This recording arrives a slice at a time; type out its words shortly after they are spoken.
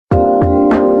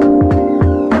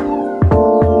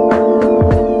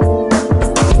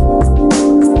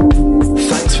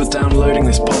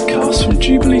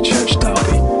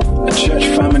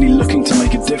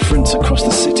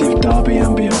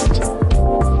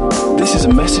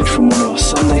a message from one of our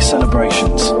Sunday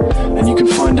celebrations, and you can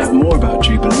find out more about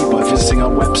Jubilee by visiting our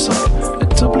website at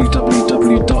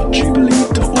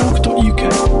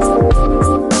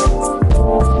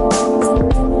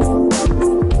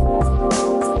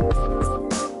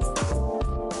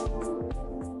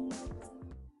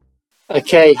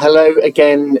Okay, hello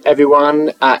again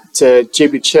everyone at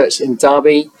Jubilee Church in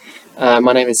Derby.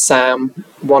 My name is Sam.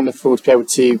 Wonderful to be able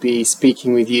to be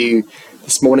speaking with you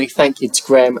this morning. Thank you to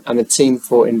Graham and the team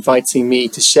for inviting me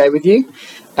to share with you.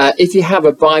 If you have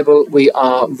a Bible, we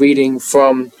are reading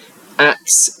from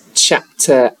Acts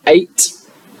chapter 8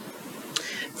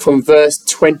 from verse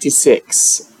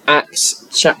 26. Acts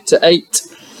chapter 8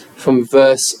 from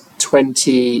verse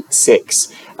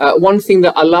 26. One thing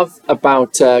that I love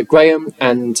about Graham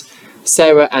and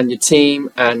Sarah and your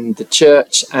team and the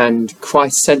church and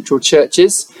Christ Central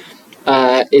churches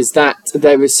is that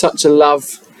there is such a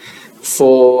love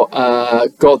for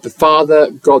God the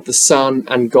Father, God the Son,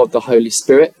 and God the Holy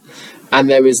Spirit. And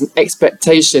there is an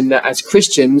expectation that as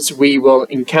Christians we will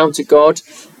encounter God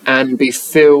and be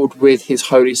filled with His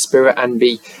Holy Spirit and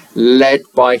be led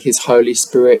by His Holy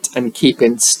Spirit and keep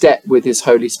in step with His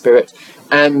Holy Spirit.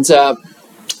 And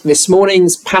this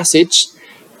morning's passage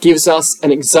gives us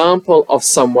an example of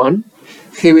someone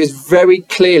who is very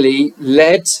clearly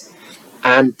led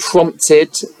and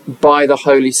prompted by the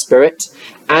Holy Spirit.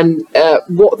 And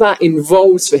what that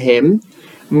involves for him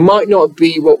might not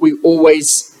be what we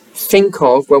always think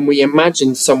of when we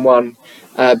imagine someone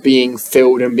being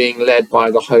filled and being led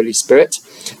by the Holy Spirit.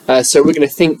 So we're going to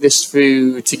think this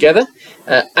through together.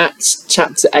 Acts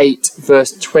chapter 8,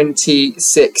 verse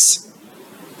 26.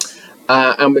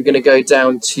 And we're going to go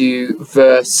down to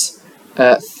verse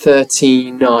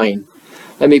 39.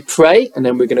 Let me pray, and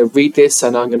then we're going to read this,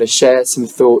 and I'm going to share some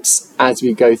thoughts as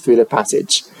we go through the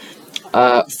passage.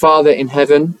 Father in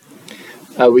heaven,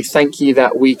 we thank you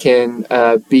that we can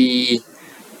be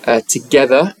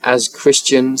together as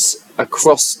Christians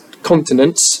across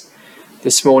continents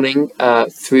this morning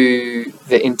through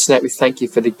the internet. We thank you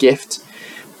for the gift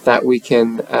that we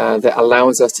can that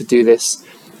allows us to do this.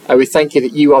 We thank you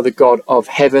that you are the God of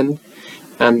heaven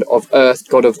and of earth,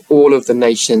 God of all of the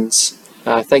nations.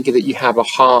 Thank you that you have a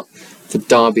heart for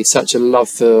Derby, such a love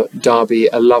for Derby,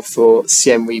 a love for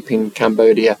Siem Reap in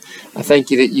Cambodia. I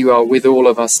thank you that you are with all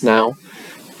of us now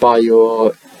by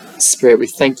your Spirit. We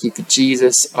thank you for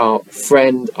Jesus, our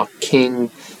friend, our King,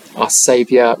 our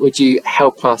Saviour. Would you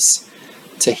help us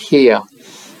to hear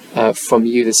from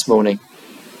you this morning?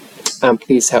 And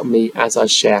please help me as I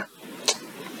share.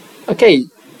 Okay,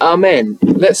 Amen.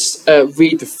 Let's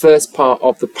read the first part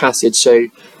of the passage. So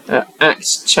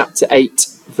Acts chapter 8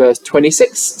 verse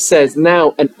 26 says,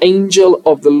 "Now an angel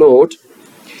of the Lord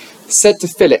said to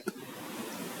Philip,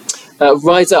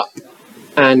 rise up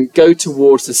and go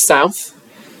towards the south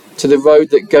to the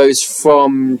road that goes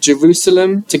from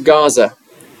Jerusalem to Gaza.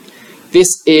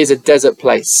 This is a desert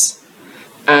place."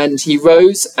 And he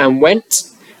rose and went,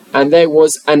 and there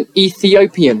was an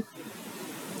Ethiopian,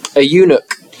 a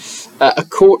eunuch, a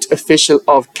court official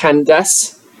of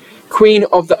Candace, queen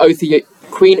of the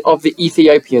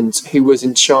Ethiopians, who was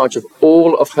in charge of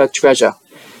all of her treasure.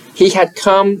 He had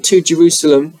come to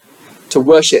Jerusalem to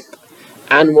worship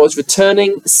and was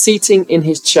returning, seating in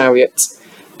his chariot,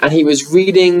 and he was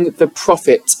reading the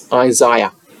prophet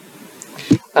Isaiah.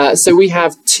 So we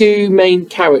have two main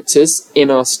characters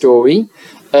in our story.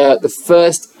 The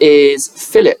first is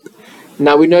Philip.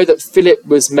 Now we know that Philip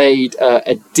was made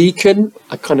a deacon,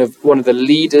 a kind of one of the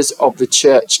leaders of the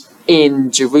church in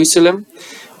Jerusalem.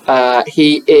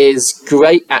 He is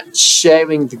great at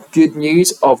sharing the good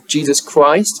news of Jesus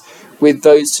Christ with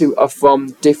those who are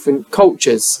from different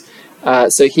cultures.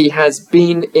 So he has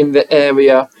been in the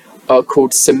area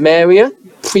called Samaria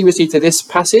previously to this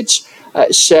passage,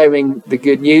 sharing the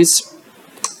good news.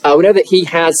 We know that he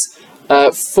has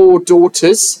 4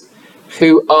 daughters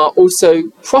who are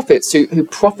also prophets, who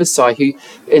prophesy, who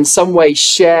in some way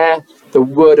share the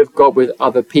word of God with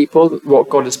other people, what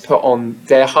God has put on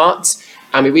their hearts.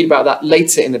 And we read about that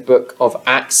later in the book of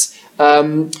Acts.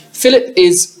 Philip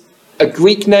is a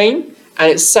Greek name,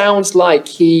 and it sounds like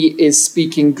he is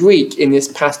speaking Greek in this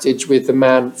passage with the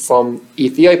man from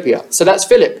Ethiopia. So that's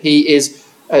Philip. He is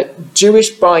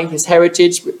Jewish by his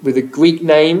heritage, with a Greek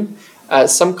name,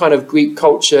 some kind of Greek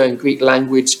culture and Greek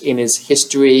language in his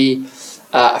history,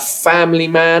 a family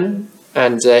man,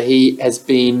 and he has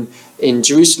been in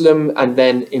Jerusalem and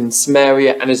then in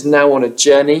Samaria and is now on a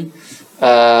journey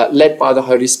led by the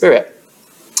Holy Spirit.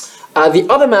 The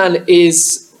other man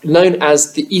is known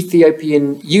as the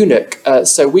Ethiopian eunuch.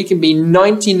 So we can be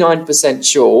 99%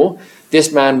 sure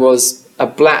this man was a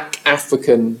black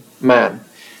African man.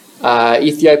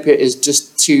 Ethiopia is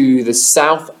just to the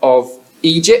south of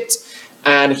Egypt,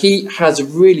 and he has a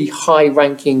really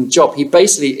high-ranking job. He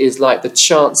basically is like the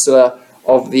Chancellor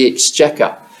of the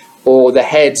Exchequer, or the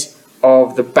head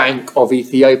of the Bank of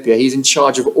Ethiopia. He's in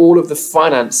charge of all of the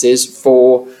finances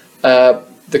for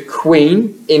the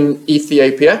Queen in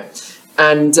Ethiopia,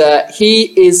 and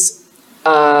he is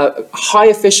a high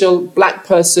official, black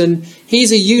person.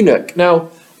 He's a eunuch. Now,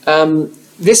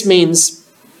 this means,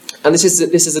 and this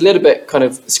is a little bit kind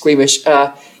of squeamish,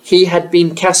 he had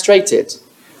been castrated,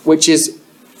 which is,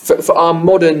 for our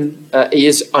modern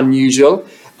ears, unusual.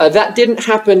 That didn't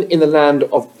happen in the land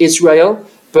of Israel,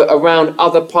 but around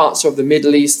other parts of the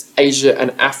Middle East, Asia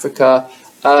and Africa,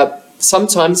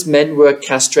 sometimes men were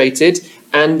castrated.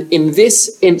 And in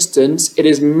this instance, it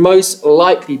is most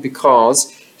likely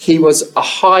because he was a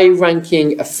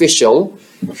high-ranking official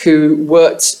who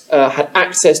had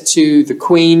access to the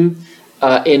Queen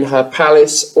in her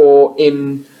palace or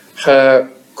in her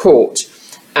court.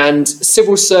 And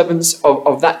civil servants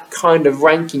of that kind of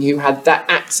ranking who had that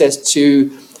access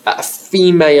to a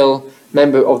female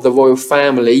member of the royal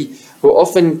family were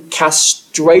often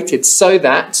castrated so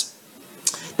that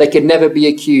they could never be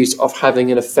accused of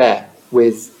having an affair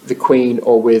with the Queen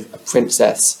or with a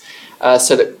princess.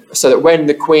 So that when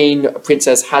the Queen, a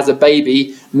princess, has a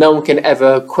baby, no one can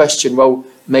ever question, well,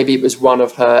 maybe it was one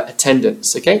of her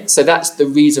attendants. Okay, so that's the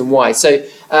reason why. So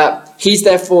he's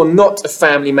therefore not a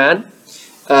family man.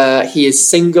 He is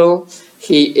single.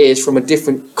 He is from a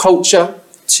different culture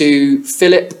to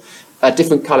Philip, a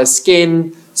different colour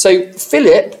skin. So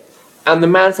Philip and the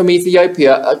man from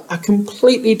Ethiopia are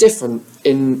completely different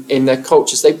in their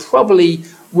cultures. They probably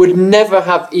would never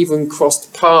have even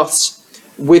crossed paths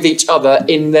with each other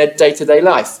in their day-to-day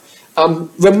life.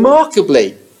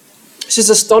 Remarkably, this is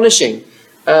astonishing,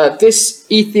 this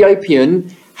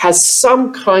Ethiopian has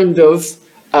some kind of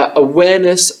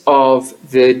awareness of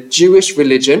the Jewish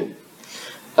religion.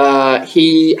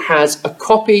 He has a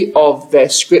copy of their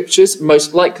scriptures,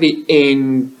 most likely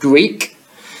in Greek.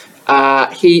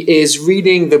 He is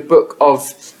reading the book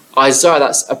of Isaiah.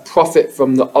 That's a prophet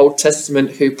from the Old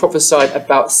Testament who prophesied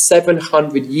about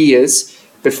 700 years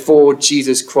before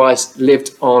Jesus Christ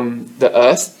lived on the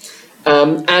earth.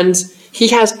 And he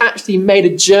has actually made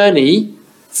a journey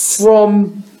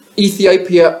from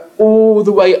Ethiopia all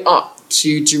the way up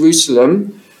to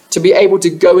Jerusalem to be able to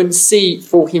go and see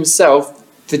for himself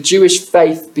the Jewish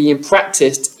faith being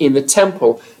practiced in the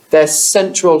temple, their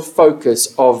central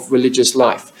focus of religious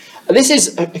life. And this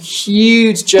is a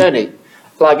huge journey,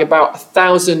 like about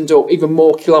 1,000 or even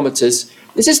more kilometers.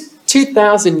 This is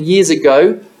 2,000 years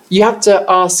ago. You have to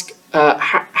ask,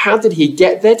 how did he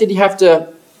get there? Did he have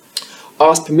to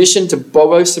ask permission to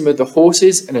borrow some of the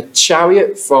horses and a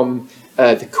chariot from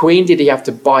the Queen? Did he have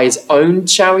to buy his own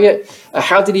chariot?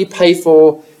 How did he pay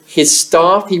for his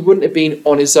staff? He wouldn't have been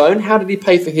on his own. How did he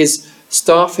pay for his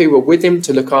staff who were with him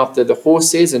to look after the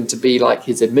horses and to be like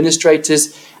his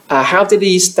administrators? How did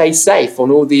he stay safe on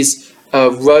all these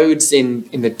roads in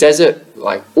the desert,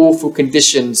 like awful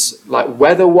conditions, like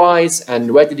weather-wise?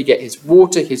 And where did he get his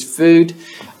water, his food?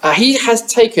 He has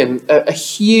taken a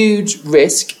huge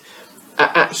risk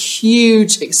at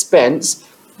huge expense.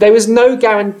 There was no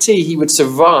guarantee he would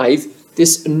survive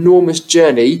this enormous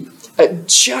journey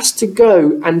just to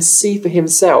go and see for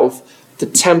himself the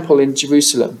temple in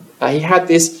Jerusalem. He had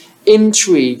this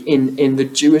intrigue in the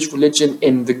Jewish religion,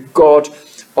 in the God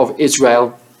of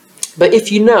Israel. But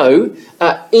if you know,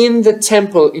 in the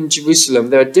temple in Jerusalem,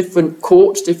 there are different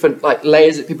courts, different like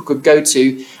layers that people could go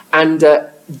to, and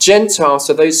Gentiles,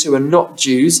 so those who are not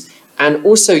Jews, and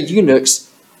also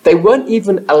eunuchs, they weren't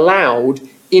even allowed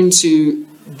into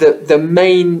the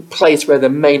main place where the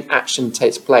main action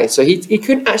takes place. So he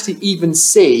couldn't actually even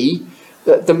see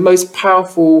the most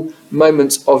powerful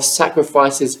moments of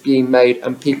sacrifices being made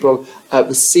and people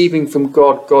receiving from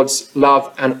God God's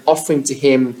love and offering to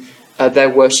him their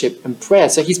worship and prayer.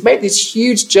 So he's made this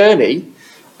huge journey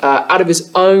out of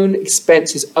his own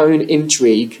expense, his own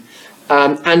intrigue,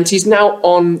 and he's now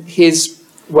on his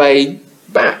way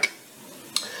back.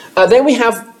 Then we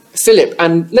have Philip,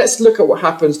 and let's look at what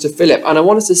happens to Philip. And I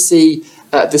want us to see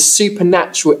the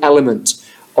supernatural element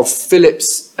of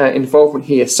Philip's involvement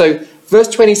here. So verse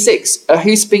 26,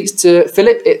 who speaks to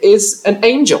Philip? It is an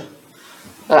angel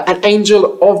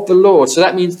of the Lord. So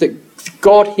that means that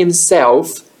God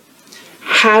himself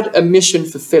had a mission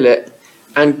for Philip,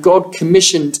 and God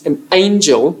commissioned an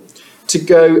angel to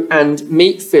go and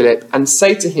meet Philip and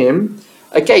say to him,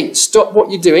 okay, stop what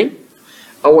you're doing.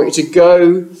 I want you to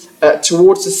go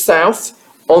towards the south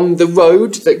on the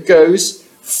road that goes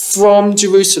from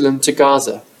Jerusalem to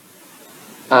Gaza.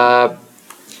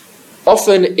 On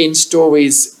Often in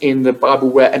stories in the Bible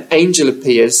where an angel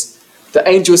appears, the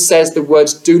angel says the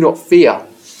words "do not fear,"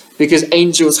 because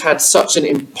angels had such an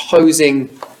imposing,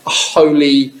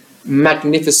 holy,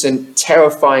 magnificent,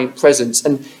 terrifying presence.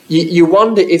 And you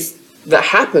wonder if that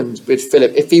happened with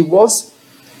Philip, if he was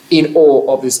in awe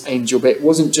of this angel, but it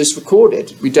wasn't just recorded.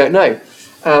 We don't know.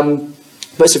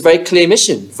 But it's a very clear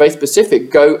mission, very specific.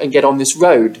 Go and get on this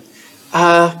road.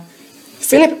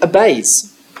 Philip obeys.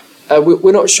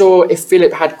 We're not sure if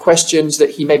Philip had questions that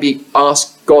he maybe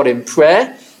asked God in prayer,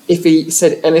 if he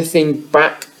said anything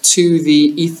back to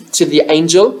the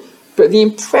angel. But the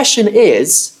impression is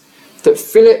that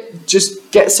Philip just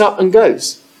gets up and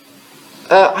goes.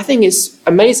 I think it's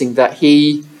amazing that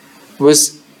he was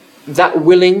that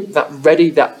willing, that ready,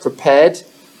 that prepared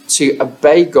to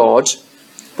obey God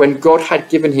when God had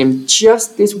given him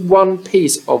just this one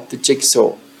piece of the jigsaw.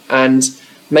 And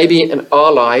maybe in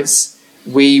our lives,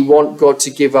 we want God to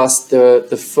give us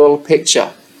the full picture,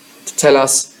 to tell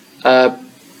us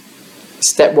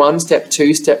step 1, step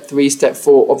 2, step 3, step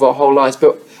 4 of our whole lives.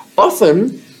 But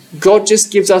often, God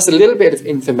just gives us a little bit of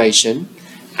information,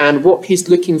 and what he's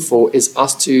looking for is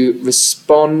us to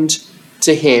respond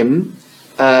to him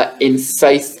in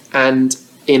faith and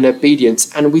in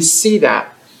obedience. And we see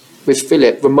that with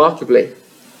Philip remarkably.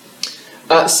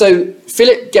 So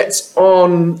Philip gets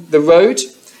on the road,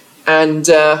 and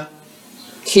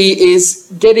he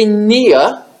is getting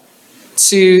near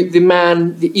to the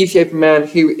man, the Ethiopian man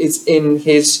who is in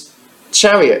his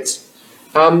chariot.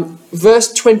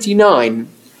 Verse 29,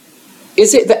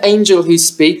 is it the angel who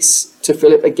speaks to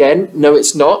Philip again? No,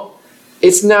 it's not.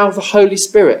 It's now the Holy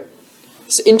Spirit.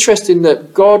 It's interesting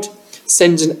that God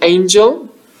sends an angel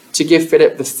to give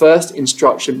Philip the first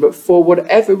instruction, but for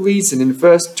whatever reason, in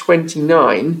verse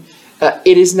 29,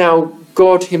 it is now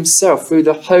God himself, through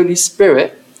the Holy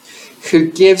Spirit,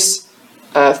 who gives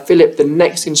Philip the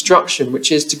next instruction,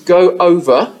 which is to go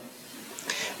over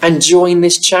and join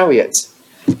this chariot.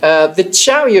 The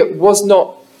chariot was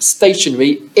not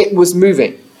stationary, it was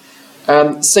moving.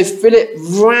 So Philip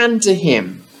ran to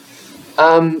him.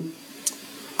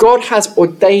 God has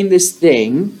ordained this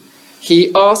thing.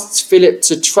 He asks Philip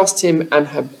to trust him and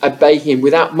obey him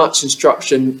without much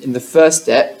instruction in the first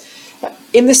step.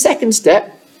 In the second step,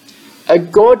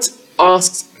 God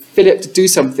asks Philip to do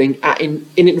something, and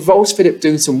it involves Philip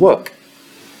doing some work,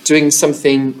 doing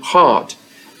something hard.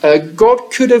 God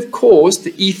could have caused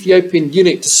the Ethiopian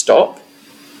eunuch to stop.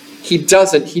 He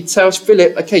doesn't. He tells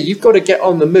Philip, okay, you've got to get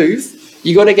on the move.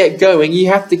 You've got to get going. You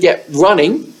have to get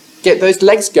running. Get those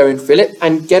legs going, Philip,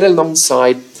 and get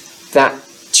alongside that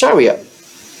chariot.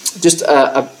 Just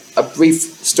a brief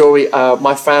story.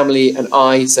 My family and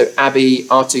I, so Abby,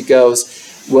 our 2 girls,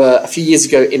 were a few years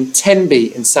ago in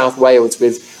Tenby in South Wales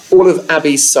with all of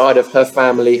Abby's side of her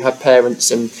family, her parents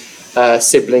and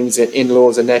siblings and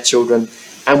in-laws and their children.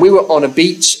 And we were on a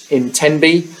beach in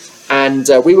Tenby, and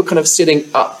we were kind of sitting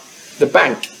up the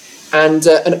bank. And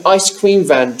an ice cream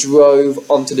van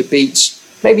drove onto the beach,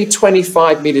 maybe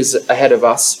 25 meters ahead of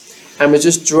us, and was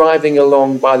just driving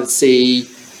along by the sea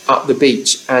up the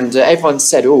beach. And everyone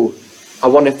said, oh, I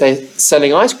wonder if they're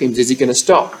selling ice creams. Is he going to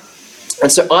stop?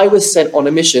 And so I was sent on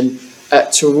a mission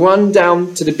to run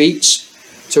down to the beach,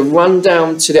 to run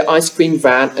down to the ice cream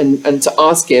van and to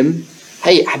ask him,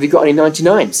 hey, have you got any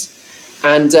 99s?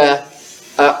 And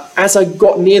as I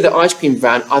got near the ice cream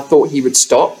van, I thought he would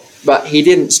stop, but he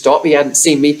didn't stop. He hadn't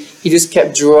seen me. He just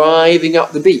kept driving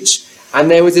up the beach.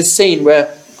 And there was a scene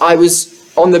where I was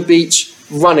on the beach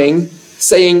running,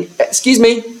 saying, excuse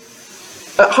me,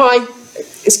 hi,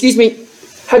 excuse me,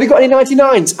 have you got any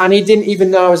 99s? And he didn't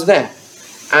even know I was there.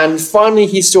 And finally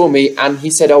he saw me and he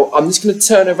said, oh, I'm just going to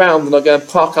turn around and I'm going to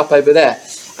park up over there.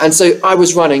 And so I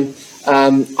was running.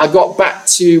 I got back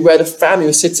to where the family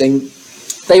was sitting.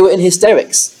 They were in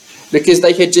hysterics because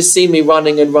they had just seen me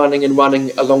running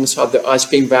alongside the ice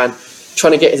cream van,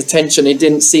 trying to get his attention. He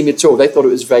didn't see me at all. They thought it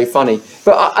was very funny.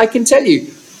 But I can tell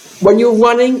you, when you're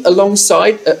running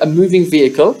alongside a moving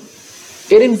vehicle,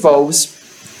 it involves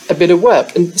a bit of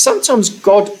work. And sometimes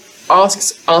God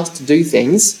asks us to do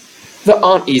things that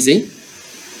aren't easy,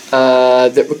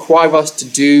 that require us to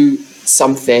do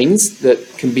some things that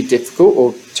can be difficult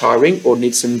or tiring or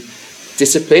need some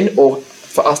discipline, or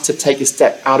for us to take a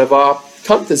step out of our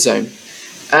comfort zone.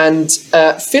 And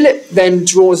Philip then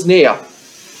draws near.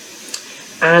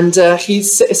 And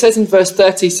it says in verse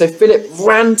 30, so Philip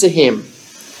ran to him.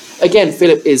 Again,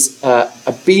 Philip is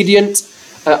obedient.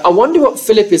 I wonder what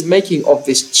Philip is making of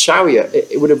this chariot.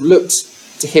 It would have looked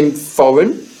to him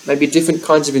foreign, maybe different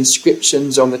kinds of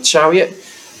inscriptions on the chariot.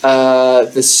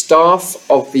 The staff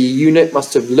of the eunuch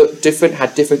must have looked different,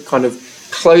 had different kind of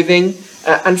clothing.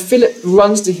 And Philip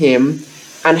runs to him,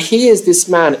 and hears this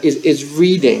man is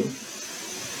reading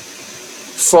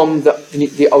from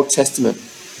the Old Testament.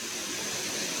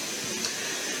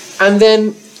 And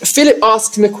then Philip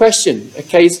asks him a question.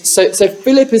 Okay, so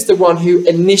Philip is the one who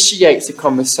initiates the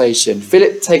conversation.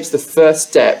 Philip takes the first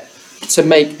step to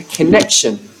make a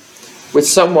connection with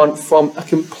someone from a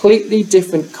completely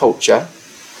different culture,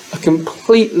 a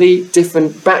completely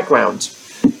different background.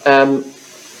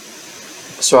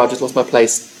 Sorry, I just lost my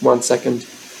place. 1 second.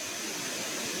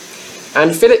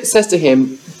 And Philip says to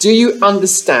him, "Do you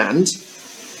understand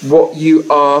what you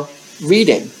are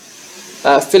reading?"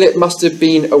 Philip must have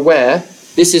been aware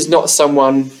this is not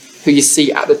someone who you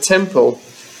see at the temple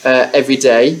every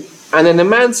day. And then the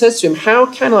man says to him, "How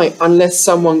can I unless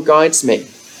someone guides me?"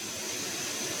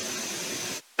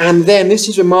 And then this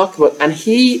is remarkable. And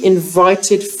he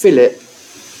invited Philip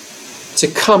to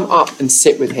come up and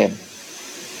sit with him.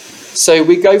 So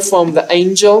we go from the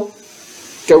angel,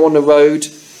 go on the road,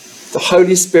 the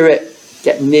Holy Spirit,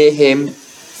 get near him.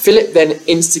 Philip then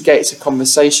instigates a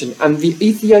conversation, and the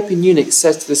Ethiopian eunuch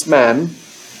says to this man,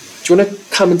 "Do you want to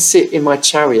come and sit in my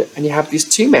chariot?" And you have these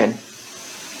two men,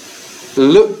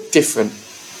 look different,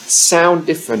 sound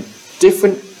different,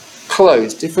 different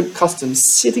clothes, different customs,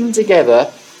 sitting together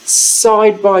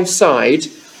side by side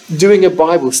doing a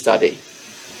Bible study.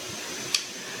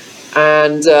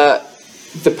 And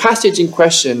the passage in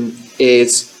question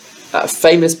is a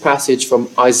famous passage from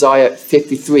Isaiah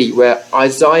 53, where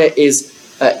Isaiah is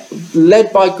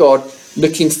led by God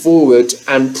looking forward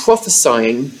and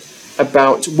prophesying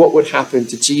about what would happen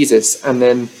to Jesus. And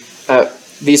then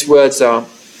these words are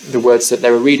the words that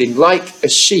they were reading. "Like a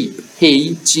sheep,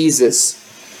 he, Jesus,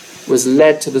 was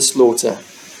led to the slaughter."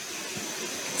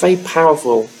 Very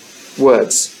powerful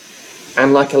words.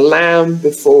 "And like a lamb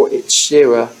before its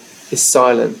shearer is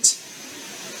silent,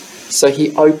 so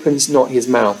he opens not his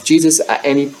mouth." Jesus at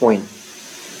any point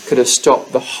could have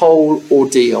stopped the whole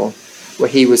ordeal where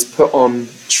he was put on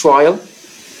trial,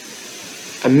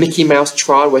 a Mickey Mouse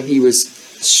trial where he was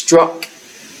struck,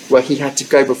 where he had to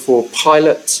go before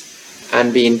Pilate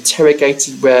and be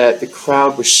interrogated, where the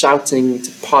crowd was shouting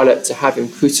to Pilate to have him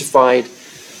crucified,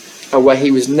 and where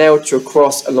he was nailed to a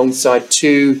cross alongside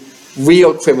two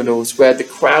real criminals, where the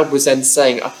crowd was then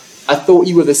saying, I thought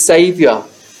you were the saviour.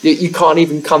 You can't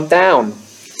even come down.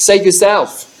 Save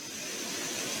yourself."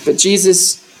 But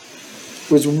Jesus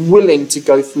was willing to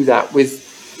go through that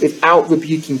without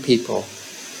rebuking people,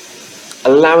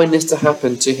 allowing this to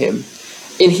happen to him.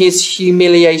 In his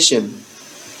humiliation,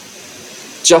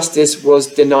 justice was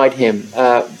denied him.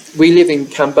 We live in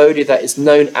Cambodia that is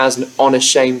known as an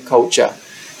honour-shame culture,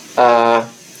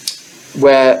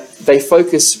 where they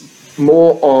focus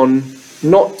more on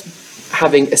not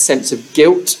having a sense of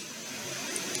guilt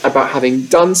about having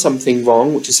done something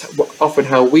wrong, which is often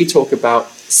how we talk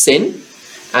about sin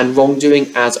and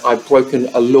wrongdoing, as I've broken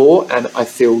a law and I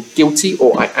feel guilty,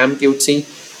 or I am guilty.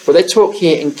 But they talk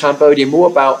here in Cambodia more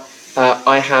about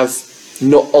I have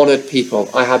not honoured people,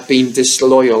 I have been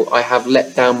disloyal, I have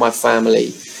let down my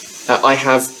family, I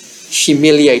have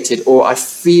humiliated, or I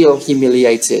feel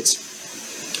humiliated.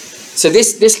 So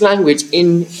this language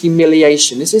in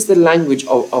humiliation, this is the language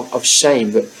of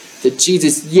shame, that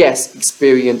Jesus, yes,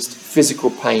 experienced physical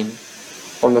pain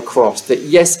on the cross, that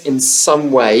yes, in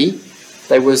some way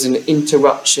there was an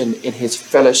interruption in his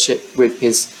fellowship with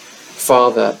his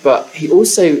Father, but he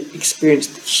also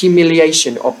experienced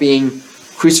humiliation of being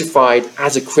crucified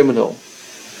as a criminal.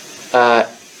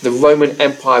 The Roman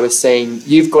Empire was saying,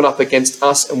 "You've gone up against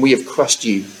us and we have crushed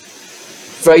you."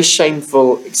 Very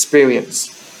shameful experience.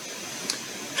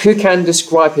 Who can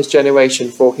describe his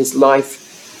generation? For his life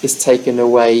is taken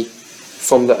away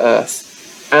from the earth.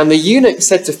 And the eunuch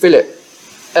said to Philip,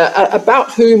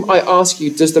 "About whom, I ask you,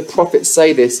 does the prophet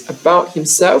say this? About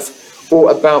himself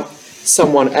or about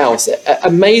someone else?"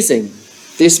 Amazing.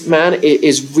 This man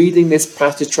is reading this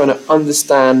passage, trying to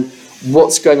understand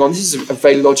what's going on. This is a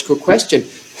very logical question.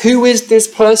 Who is this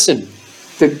person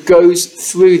that goes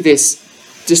through this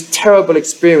terrible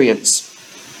experience?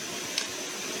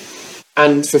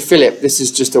 And for Philip, this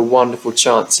is just a wonderful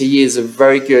chance. He is a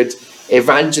very good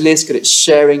evangelist, good at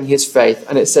sharing his faith.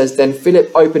 And it says, "Then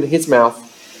Philip opened his mouth,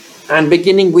 and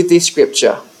beginning with this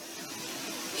scripture,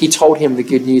 he told him the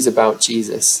good news about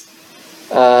Jesus."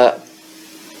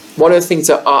 One of the things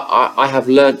that I have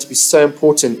learned to be so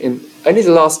important in only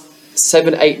the last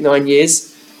 7, 8, 9 years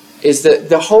is that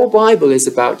the whole Bible is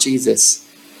about Jesus.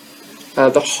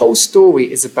 The whole story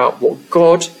is about what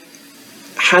God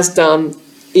has done,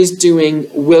 is doing,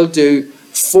 will do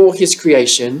for his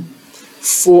creation,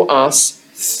 for us,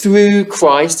 through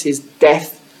Christ, his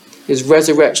death, his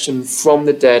resurrection from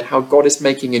the dead, how God is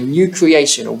making a new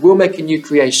creation, or will make a new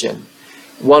creation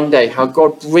one day, how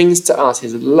God brings to us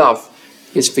his love,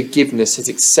 his forgiveness, his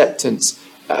acceptance,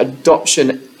 adoption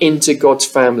into God's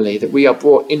family, that we are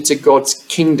brought into God's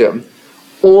kingdom,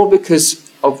 all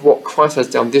because of what Christ has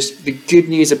done. The good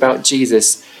news about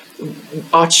Jesus.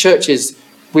 Our churches,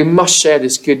 we must share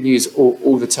this good news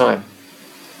all the time.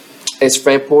 It's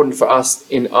very important for us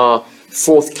in our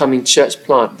forthcoming church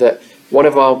plant that one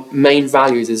of our main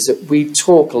values is that we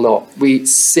talk a lot, we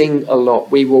sing a lot,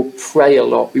 we will pray a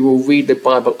lot, we will read the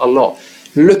Bible a lot,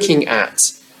 looking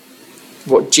at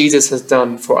what Jesus has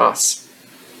done for us.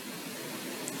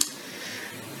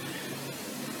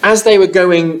 As they were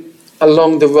going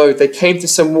along the road, they came to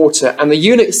some water, and the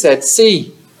eunuch said,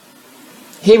 "See,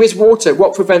 here is water.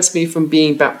 What prevents me from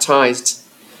being baptized?"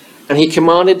 And he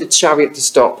commanded the chariot to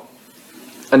stop.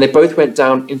 And they both went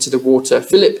down into the water,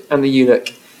 Philip and the eunuch,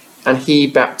 and he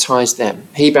baptized them.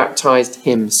 He baptized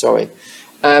him, sorry.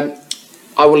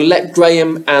 I will let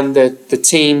Graham and the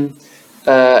team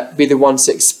be the ones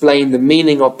to explain the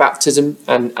meaning of baptism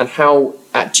and how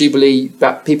at Jubilee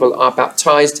people are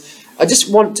baptized. I just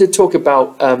want to talk about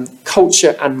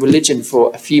culture and religion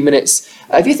for a few minutes.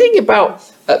 If you think about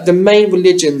the main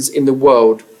religions in the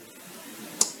world,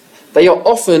 they are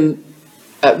often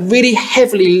really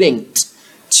heavily linked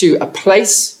to a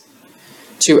place,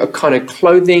 to a kind of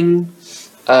clothing,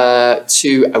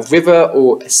 to a river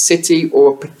or a city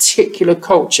or a particular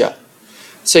culture.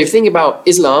 So if you think about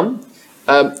Islam,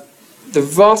 the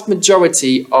vast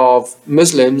majority of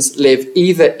Muslims live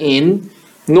either in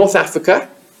North Africa,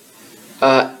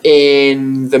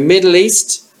 in the Middle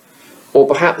East, or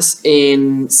perhaps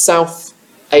in South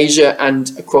Asia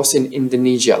and across in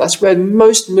Indonesia. That's where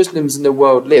most Muslims in the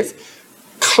world live.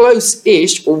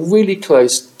 Close-ish or really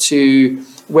close to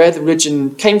where the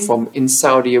religion came from in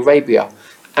Saudi Arabia.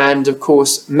 And of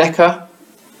course, Mecca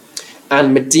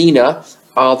and Medina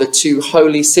are the two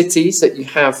holy cities that you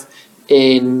have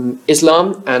in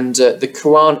Islam, and the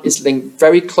Quran is linked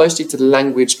very closely to the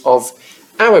language of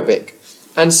Arabic.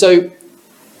 And so,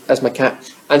 that's my cat.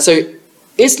 And so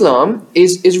Islam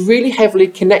is really heavily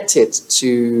connected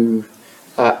to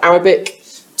Arabic,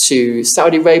 to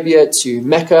Saudi Arabia, to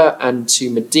Mecca, and to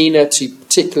Medina, to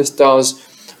particular styles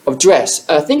of dress.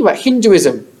 Think about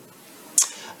Hinduism.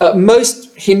 Most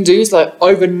Hindus, like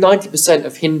over 90%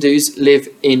 of Hindus, live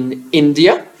in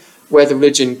India, where the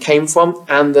religion came from,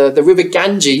 and the river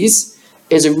Ganges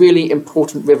is a really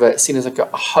important river. It's seen as like a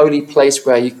holy place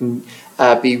where you can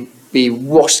be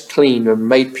washed clean and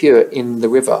made pure in the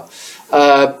river.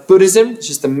 Buddhism, which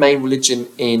is the main religion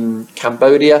in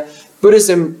Cambodia,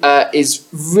 Buddhism is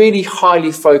really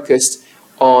highly focused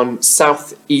on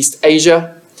Southeast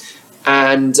Asia,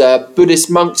 and Buddhist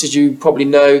monks, as you probably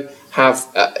know, have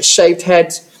a shaved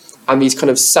head and these kind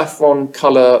of saffron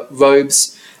colour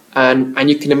robes, and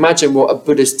you can imagine what a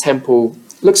Buddhist temple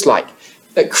looks like.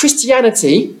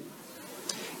 Christianity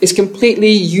is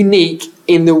completely unique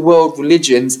in the world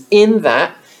religions in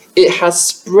that it has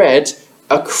spread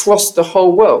across the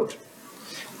whole world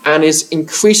and is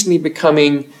increasingly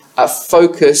becoming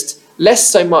focused less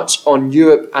so much on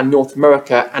Europe and North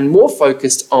America and more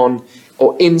focused on,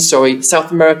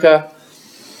 South America,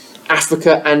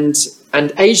 Africa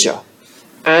and Asia.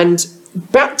 And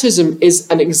baptism is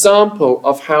an example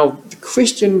of how the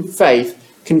Christian faith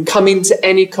can come into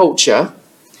any culture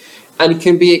and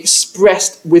can be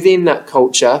expressed within that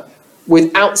culture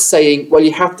without saying, well,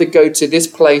 you have to go to this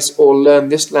place or learn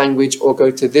this language or go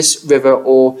to this river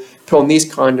or put on these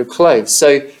kind of clothes.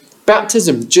 So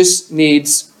baptism just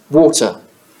needs water.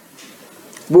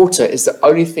 Water is the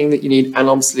only thing that you need, and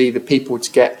obviously the people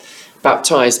to get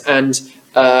baptized. And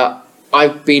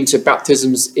I've been to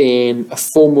baptisms in a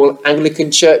formal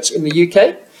Anglican church in the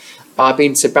UK. I've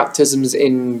been to baptisms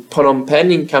in Phnom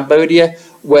Penh in Cambodia,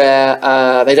 where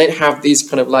they don't have these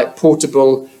kind of like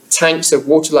portable tanks of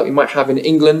water like we might have in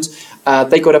England.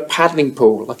 They got a paddling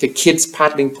pool, like a kid's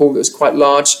paddling pool that was quite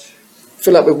large,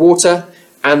 fill up with water,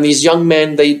 and these young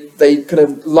men, they kind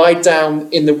of lie down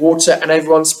in the water and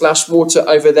everyone splashed water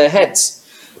over their heads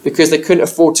because they couldn't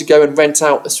afford to go and rent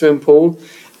out a swimming pool,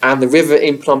 and the river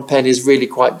in Phnom Penh is really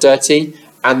quite dirty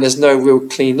and there's no real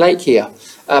clean lake here.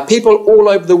 People all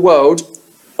over the world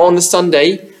on a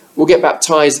Sunday will get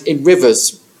baptized in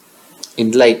rivers,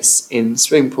 in lakes, in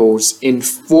swimming pools, in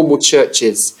formal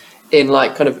churches, in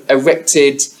like kind of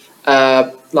erected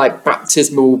like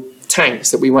baptismal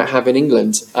tanks that we might have in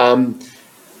England.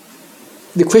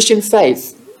 The Christian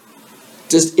faith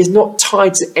is not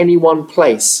tied to any one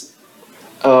place,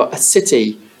 a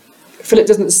city. Philip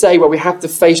doesn't say, well, we have to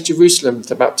face Jerusalem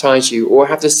to baptize you, or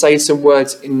have to say some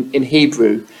words in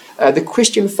Hebrew. The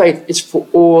Christian faith is for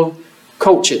all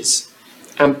cultures,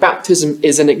 and baptism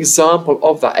is an example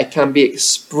of that. It can be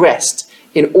expressed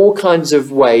in all kinds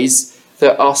of ways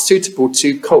that are suitable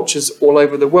to cultures all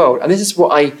over the world. And this is what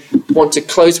I want to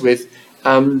close with.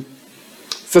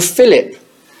 For Philip,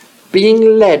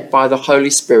 being led by the Holy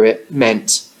Spirit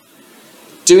meant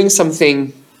doing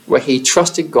something where he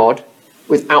trusted God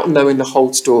without knowing the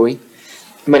whole story.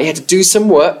 It meant he had to do some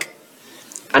work,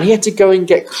 and he had to go and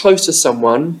get close to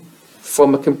someone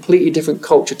from a completely different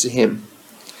culture to him.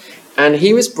 And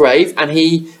he was brave, and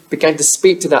he began to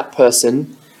speak to that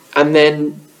person, and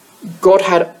then God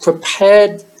had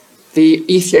prepared the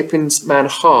Ethiopian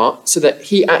man's heart so that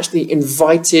he actually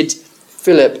invited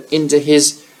Philip into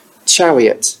his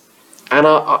chariot. And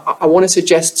I want to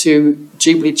suggest to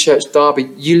Jubilee Church Derby,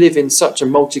 you live in such a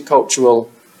multicultural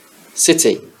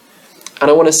city. And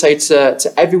I want to say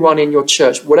to everyone in your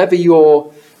church, whatever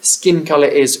your skin colour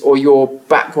is or your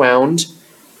background,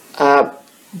 God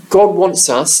wants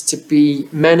us to be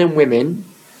men and women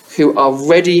who are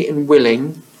ready and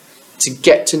willing to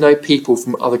get to know people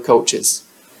from other cultures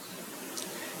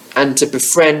and to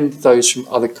befriend those from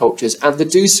other cultures and to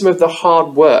do some of the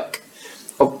hard work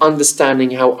of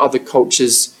understanding how other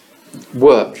cultures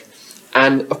work,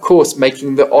 and of course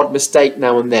making the odd mistake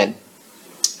now and then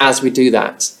as we do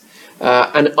that,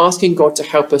 and asking God to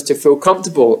help us to feel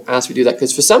comfortable as we do that,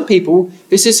 because for some people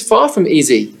this is far from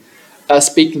easy,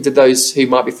 speaking to those who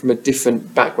might be from a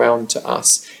different background to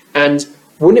us. And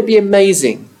wouldn't it be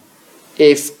amazing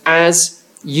if, as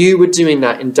you were doing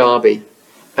that in Derby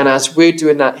and as we're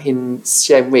doing that in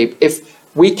Siem Reap, if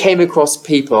we came across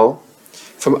people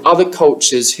from other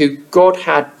cultures who God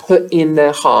had put in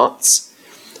their hearts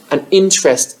an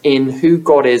interest in who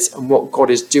God is and what God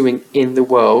is doing in the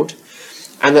world,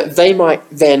 and that they might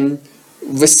then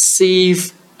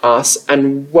receive us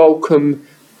and welcome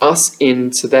us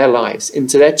into their lives,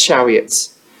 into their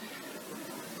chariots.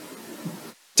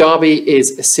 Derby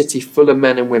is a city full of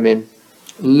men and women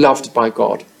loved by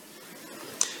God.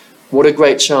 What a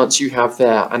great chance you have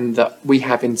there, and that we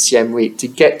have in Siem Reap, to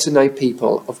get to know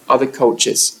people of other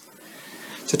cultures,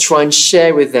 to try and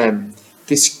share with them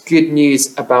this good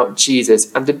news about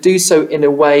Jesus, and to do so in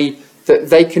a way that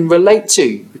they can relate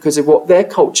to because of what their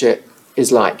culture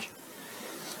is like.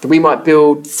 That we might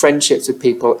build friendships with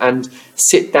people and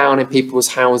sit down in people's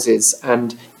houses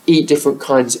and eat different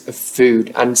kinds of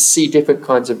food and see different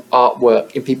kinds of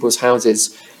artwork in people's houses.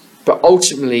 But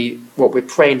ultimately, what we're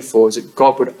praying for is that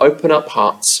God would open up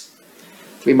hearts.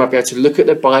 We might be able to look at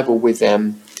the Bible with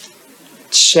them,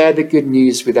 share the good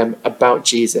news with them about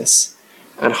Jesus,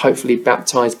 and hopefully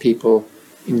baptize people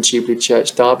in Jubilee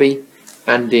Church Derby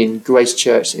and in Grace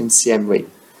Church in Siem Reap.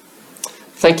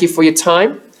 Thank you for your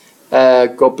time.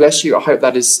 God bless you. I hope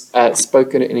that has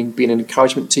spoken and been an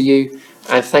encouragement to you.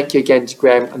 And thank you again to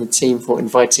Graham and the team for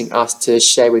inviting us to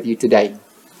share with you today.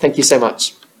 Thank you so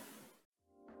much.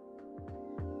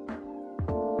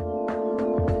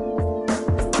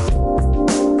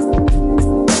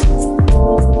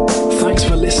 Thanks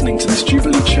for listening to this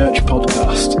Jubilee Church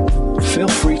podcast. Feel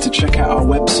free to check out our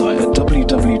website at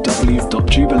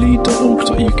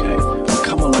www.jubilee.org.uk or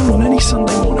come along on any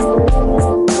Sunday morning.